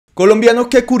Colombianos,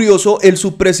 qué curioso, el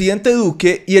subpresidente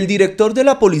Duque y el director de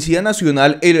la Policía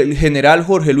Nacional, el general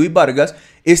Jorge Luis Vargas,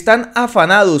 están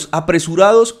afanados,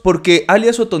 apresurados porque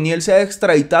alias Otoniel se ha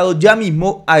extraditado ya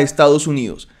mismo a Estados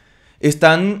Unidos.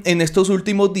 Están en estos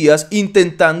últimos días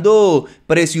intentando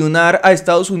presionar a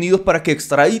Estados Unidos para que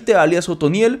extradite a alias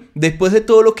Otoniel después de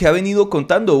todo lo que ha venido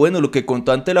contando, bueno, lo que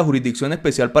contó ante la Jurisdicción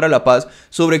Especial para la Paz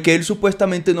sobre que él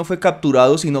supuestamente no fue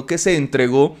capturado, sino que se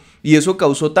entregó, y eso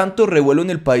causó tanto revuelo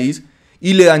en el país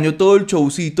y le dañó todo el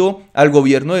showcito al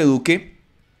gobierno de Duque,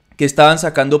 que estaban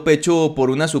sacando pecho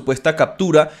por una supuesta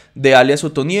captura de alias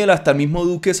Otoniel. Hasta el mismo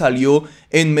Duque salió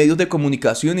en medios de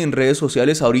comunicación y en redes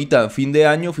sociales ahorita, fin de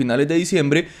año, finales de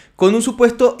diciembre, con un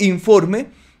supuesto informe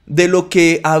de lo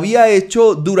que había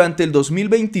hecho durante el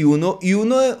 2021, y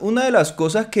una de las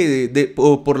cosas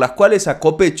por las cuales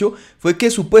sacó pecho fue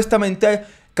que supuestamente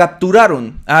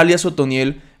capturaron a alias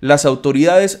Otoniel las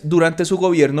autoridades durante su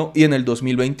gobierno y en el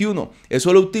 2021.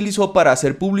 Eso lo utilizó para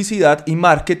hacer publicidad y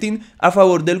marketing a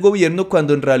favor del gobierno,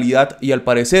 cuando en realidad, y al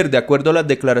parecer, de acuerdo a las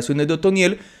declaraciones de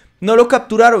Otoniel, no lo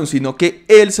capturaron, sino que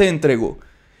él se entregó.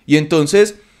 Y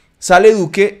entonces sale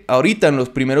Duque, ahorita en los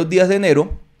primeros días de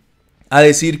enero, a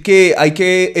decir que hay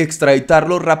que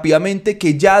extraditarlo rápidamente,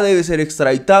 que ya debe ser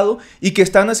extraditado y que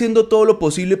están haciendo todo lo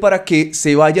posible para que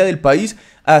se vaya del país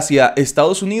hacia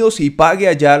Estados Unidos y pague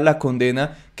allá la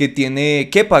condena que tiene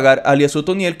que pagar alias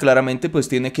Otoniel. Claramente pues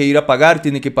tiene que ir a pagar,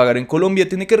 tiene que pagar en Colombia,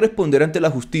 tiene que responder ante la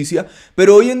justicia,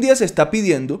 pero hoy en día se está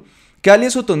pidiendo que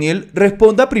alias Otoniel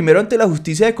responda primero ante la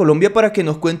justicia de Colombia para que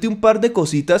nos cuente un par de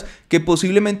cositas que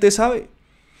posiblemente sabe.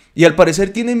 Y al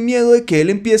parecer tienen miedo de que él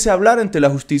empiece a hablar ante la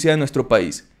justicia de nuestro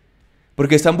país,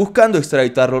 porque están buscando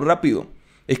extraditarlo rápido.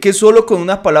 Es que solo con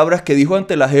unas palabras que dijo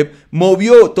ante la JEP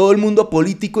movió todo el mundo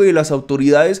político y de las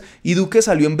autoridades, y Duque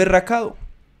salió emberracado.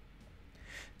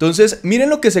 Entonces, miren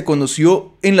lo que se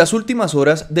conoció en las últimas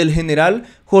horas del general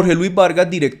Jorge Luis Vargas,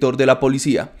 director de la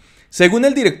policía. Según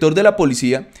el director de la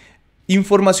policía,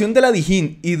 información de la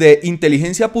DIJÍN y de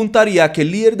inteligencia apuntaría a que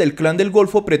el líder del Clan del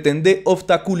Golfo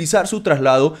obstaculizar su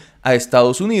traslado a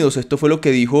Estados Unidos. Esto fue lo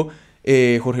que dijo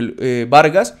Jorge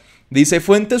Vargas. Dice: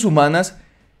 fuentes humanas,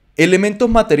 elementos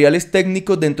materiales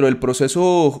técnicos dentro de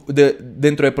procesos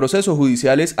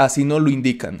judiciales así nos lo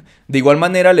indican. De igual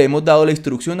manera le hemos dado la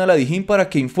instrucción a la DIJÍN para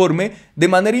que informe de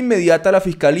manera inmediata a la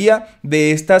Fiscalía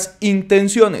de estas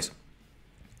intenciones.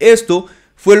 Esto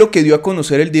fue lo que dio a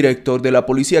conocer el director de la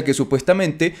policía, que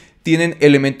supuestamente tienen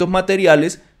elementos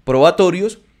materiales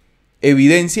probatorios,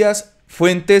 evidencias,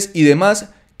 fuentes y demás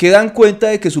que dan cuenta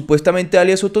de que supuestamente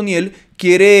alias Otoniel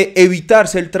quiere evitar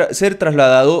ser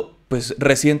trasladado pues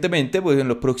recientemente, pues en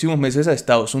los próximos meses, a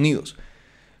Estados Unidos.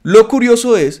 Lo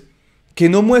curioso es que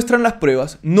no muestran las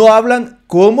pruebas, no hablan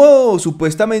cómo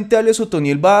supuestamente alias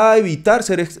Otoniel va a evitar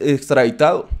ser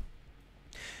extraditado.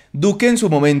 Duque en su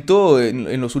momento,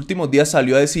 en los últimos días,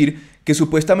 salió a decir que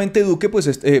supuestamente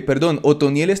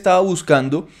Otoniel estaba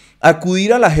buscando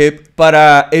acudir a la JEP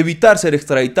para evitar ser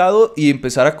extraditado y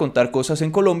empezar a contar cosas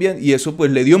en Colombia, y eso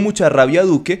pues le dio mucha rabia a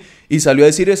Duque y salió a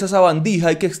decir: esa sabandija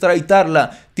hay que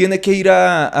extraditarla, tiene que ir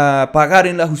a pagar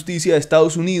en la justicia de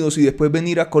Estados Unidos y después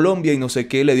venir a Colombia y no sé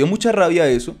qué. Le dio mucha rabia a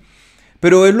eso,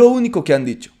 pero es lo único que han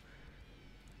dicho.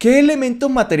 ¿Qué elementos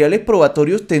materiales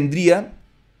probatorios tendrían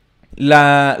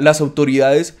las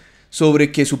autoridades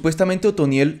sobre que supuestamente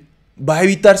Otoniel va a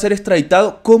evitar ser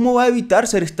extraditado? ¿Cómo va a evitar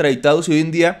ser extraditado si hoy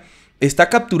en día está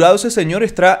capturado ese señor,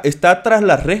 está tras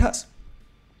las rejas?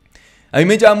 A mí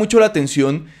me llama mucho la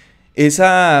atención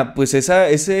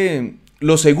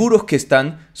los seguros que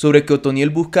están sobre que Otoniel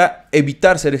busca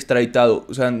evitar ser extraditado.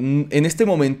 O sea, en este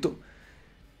momento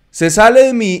se sale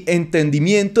de mi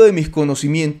entendimiento, de mis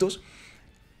conocimientos,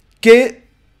 que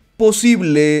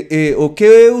posible o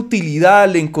qué utilidad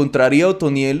le encontraría a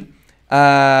Otoniel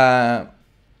a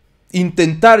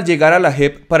intentar llegar a la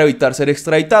JEP para evitar ser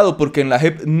extraditado, porque en la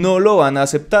JEP no lo van a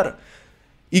aceptar.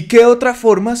 ¿Y qué otras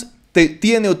formas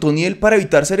tiene Otoniel para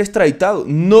evitar ser extraditado?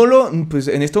 Pues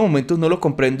en estos momentos no lo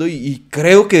comprendo, y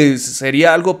creo que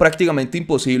sería algo prácticamente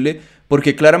imposible,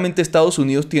 porque claramente Estados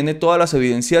Unidos tiene todas las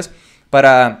evidencias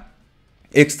para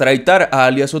extraditar a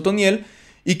alias Otoniel.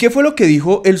 ¿Y qué fue lo que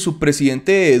dijo el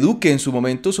subpresidente Duque en su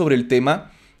momento sobre el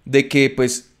tema de que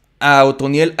pues a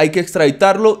Otoniel hay que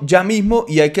extraditarlo ya mismo,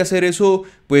 y hay que hacer eso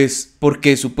pues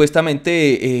porque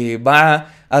supuestamente va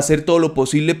a hacer todo lo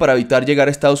posible para evitar llegar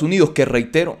a Estados Unidos? Que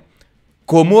reitero,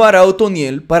 ¿cómo hará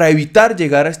Otoniel para evitar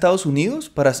llegar a Estados Unidos?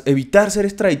 ¿Para evitar ser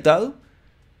extraditado?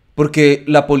 Porque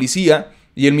la policía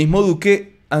y el mismo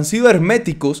Duque han sido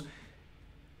herméticos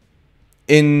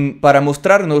para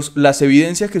mostrarnos las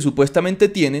evidencias que supuestamente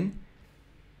tienen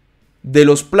de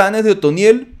los planes de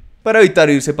Otoniel para evitar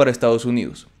irse para Estados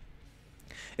Unidos.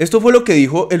 Esto fue lo que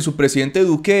dijo el subpresidente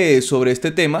Duque sobre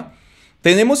este tema.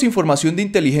 Tenemos información de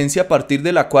inteligencia a partir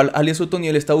de la cual alias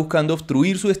Otoniel está buscando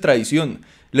obstruir su extradición.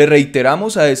 Le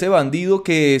reiteramos a ese bandido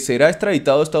que será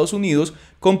extraditado a Estados Unidos,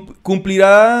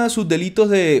 cumplirá sus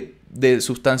delitos de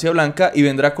sustancia blanca y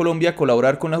vendrá a Colombia a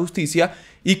colaborar con la justicia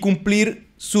y cumplir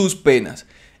sus penas.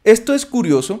 Esto es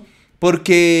curioso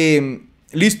porque,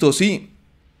 listo, sí,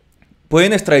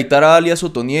 pueden extraditar a alias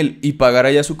Otoniel y pagar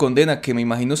allá su condena, que me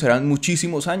imagino serán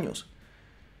muchísimos años.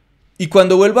 Y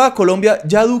cuando vuelva a Colombia,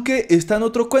 ya Duque está en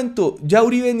otro cuento. Ya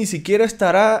Uribe ni siquiera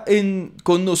estará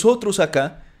con nosotros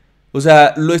acá. O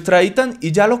sea, lo extraditan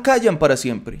y ya lo callan para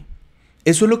siempre.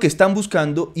 Eso es lo que están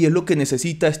buscando y es lo que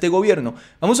necesita este gobierno.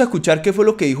 Vamos a escuchar qué fue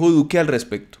lo que dijo Duque al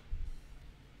respecto.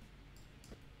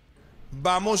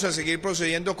 Vamos a seguir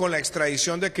procediendo con la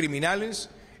extradición de criminales,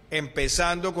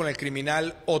 empezando con el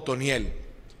criminal Otoniel.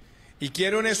 Y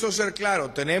quiero en esto ser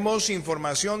claro, tenemos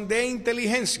información de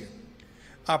inteligencia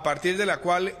a partir de la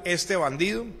cual este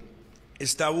bandido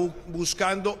está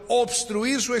buscando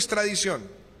obstruir su extradición,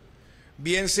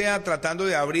 bien sea tratando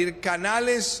de abrir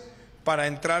canales para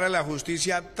entrar a la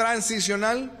justicia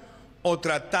transicional o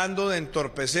tratando de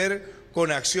entorpecer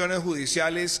con acciones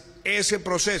judiciales ese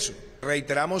proceso.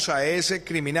 Reiteramos a ese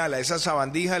criminal, a esa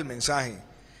sabandija el mensaje: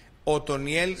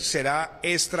 Otoniel será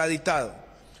extraditado,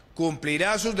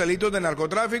 cumplirá sus delitos de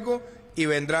narcotráfico y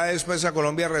vendrá después a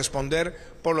Colombia a responder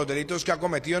por los delitos que ha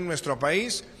cometido en nuestro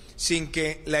país, sin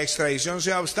que la extradición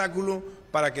sea obstáculo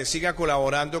para que siga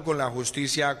colaborando con la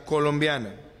justicia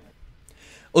colombiana.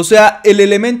 O sea, el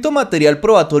elemento material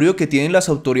probatorio que tienen las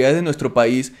autoridades de nuestro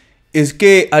país es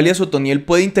que alias Otoniel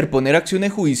puede interponer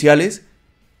acciones judiciales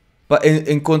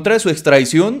en contra de su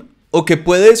extradición, o que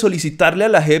puede solicitarle a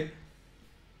la JEP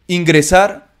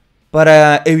ingresar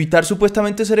para evitar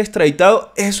supuestamente ser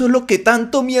extraditado. Eso es lo que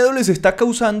tanto miedo les está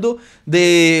causando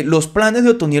de los planes de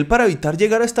Otoniel para evitar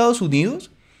llegar a Estados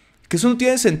Unidos. Que eso no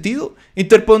tiene sentido.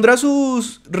 Interpondrá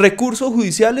sus recursos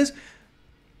judiciales,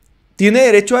 tiene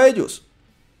derecho a ellos,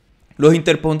 los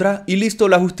interpondrá y listo,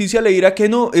 la justicia le dirá que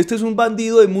no, este es un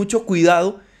bandido de mucho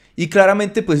cuidado y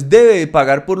claramente pues debe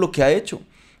pagar por lo que ha hecho.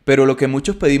 Pero lo que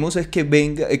muchos pedimos es que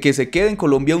venga, que se quede en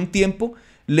Colombia un tiempo,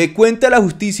 le cuente a la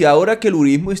justicia, ahora que el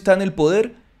uribismo está en el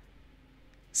poder,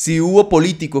 si hubo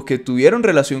políticos que tuvieron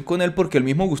relación con él, porque el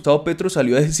mismo Gustavo Petro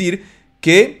salió a decir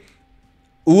que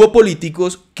hubo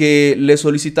políticos que le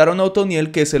solicitaron a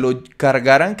Otoniel que se lo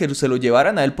cargaran, que se lo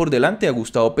llevaran a él por delante, a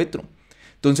Gustavo Petro.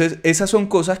 Entonces, esas son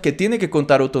cosas que tiene que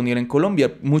contar Otoniel en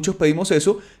Colombia. Muchos pedimos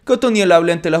eso, que Otoniel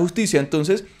hable ante la justicia.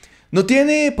 Entonces, no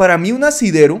tiene para mí un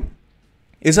asidero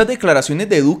esas declaraciones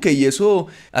de Duque y eso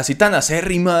así tan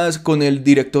acérrimas con el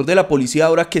director de la policía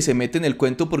ahora que se mete en el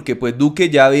cuento, porque pues Duque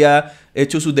ya había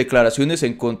hecho sus declaraciones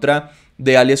en contra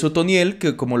de alias Otoniel,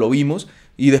 que como lo vimos,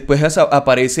 y después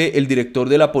aparece el director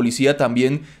de la policía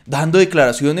también dando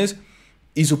declaraciones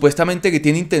y supuestamente que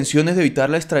tiene intenciones de evitar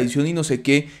la extradición y no sé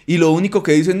qué, y lo único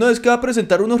que dicen no es que va a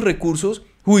presentar unos recursos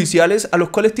judiciales a los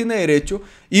cuales tiene derecho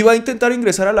y va a intentar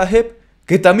ingresar a la JEP,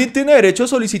 que también tiene derecho a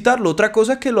solicitarlo. Otra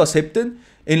cosa es que lo acepten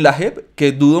en la JEP,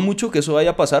 que dudo mucho que eso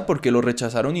vaya a pasar porque lo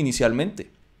rechazaron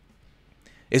inicialmente.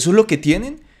 Eso es lo que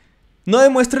tienen. No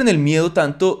demuestren el miedo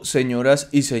tanto, señoras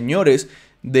y señores,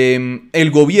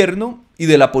 del gobierno y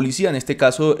de la policía, en este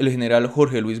caso el general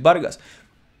Jorge Luis Vargas.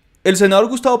 El senador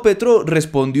Gustavo Petro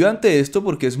respondió ante esto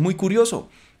porque es muy curioso.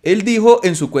 Él dijo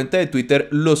en su cuenta de Twitter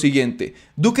lo siguiente: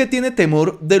 Duque tiene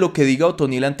temor de lo que diga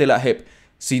Otoniel ante la JEP.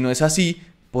 Si no es así,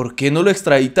 ¿por qué no lo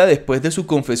extradita después de su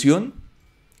confesión?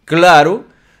 Claro,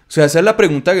 o sea, esa es la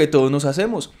pregunta que todos nos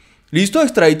hacemos. Listo,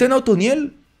 extraditen a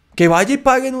Otoniel, que vaya y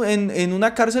pague en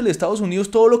una cárcel de Estados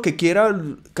Unidos todo lo que quiera,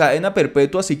 cadena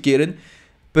perpetua si quieren,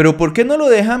 pero ¿por qué no lo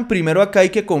dejan primero acá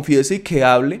y que confiese y que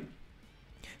hable?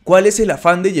 ¿Cuál es el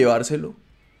afán de llevárselo?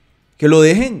 Que lo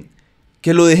dejen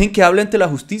que hable ante la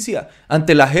justicia,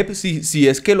 ante la JEP si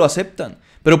es que lo aceptan,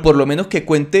 pero por lo menos que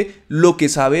cuente lo que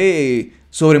sabe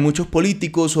sobre muchos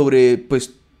políticos, sobre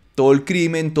pues todo el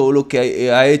crimen, todo lo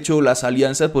que ha hecho, las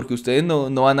alianzas, porque ustedes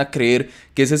no van a creer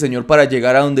que ese señor para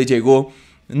llegar a donde llegó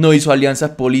no hizo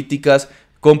alianzas políticas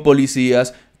con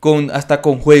policías, hasta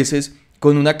con jueces,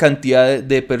 con una cantidad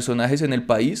de personajes en el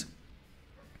país.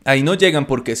 Ahí no llegan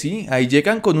porque sí, ahí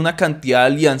llegan con una cantidad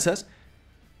de alianzas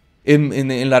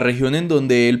en la región en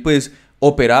donde él pues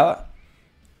operaba,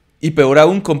 y peor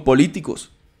aún con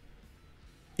políticos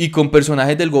y con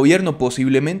personajes del gobierno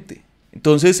posiblemente.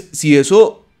 Entonces, si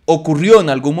eso ocurrió en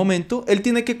algún momento, él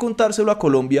tiene que contárselo a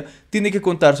Colombia, tiene que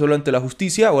contárselo ante la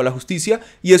justicia o a la justicia,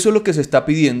 y eso es lo que se está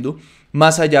pidiendo,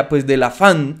 más allá pues del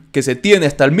afán que se tiene.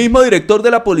 Hasta el mismo director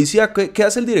de la policía, ¿qué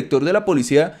hace el director de la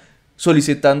policía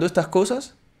solicitando estas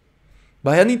cosas?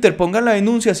 Vayan, interpongan la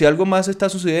denuncia si algo más está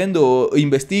sucediendo, o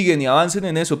investiguen y avancen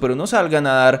en eso, pero no salgan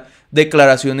a dar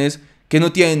declaraciones que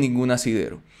no tienen ningún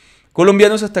asidero.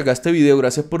 Colombianos, hasta acá este video,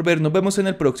 gracias por ver, nos vemos en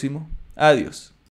el próximo, adiós.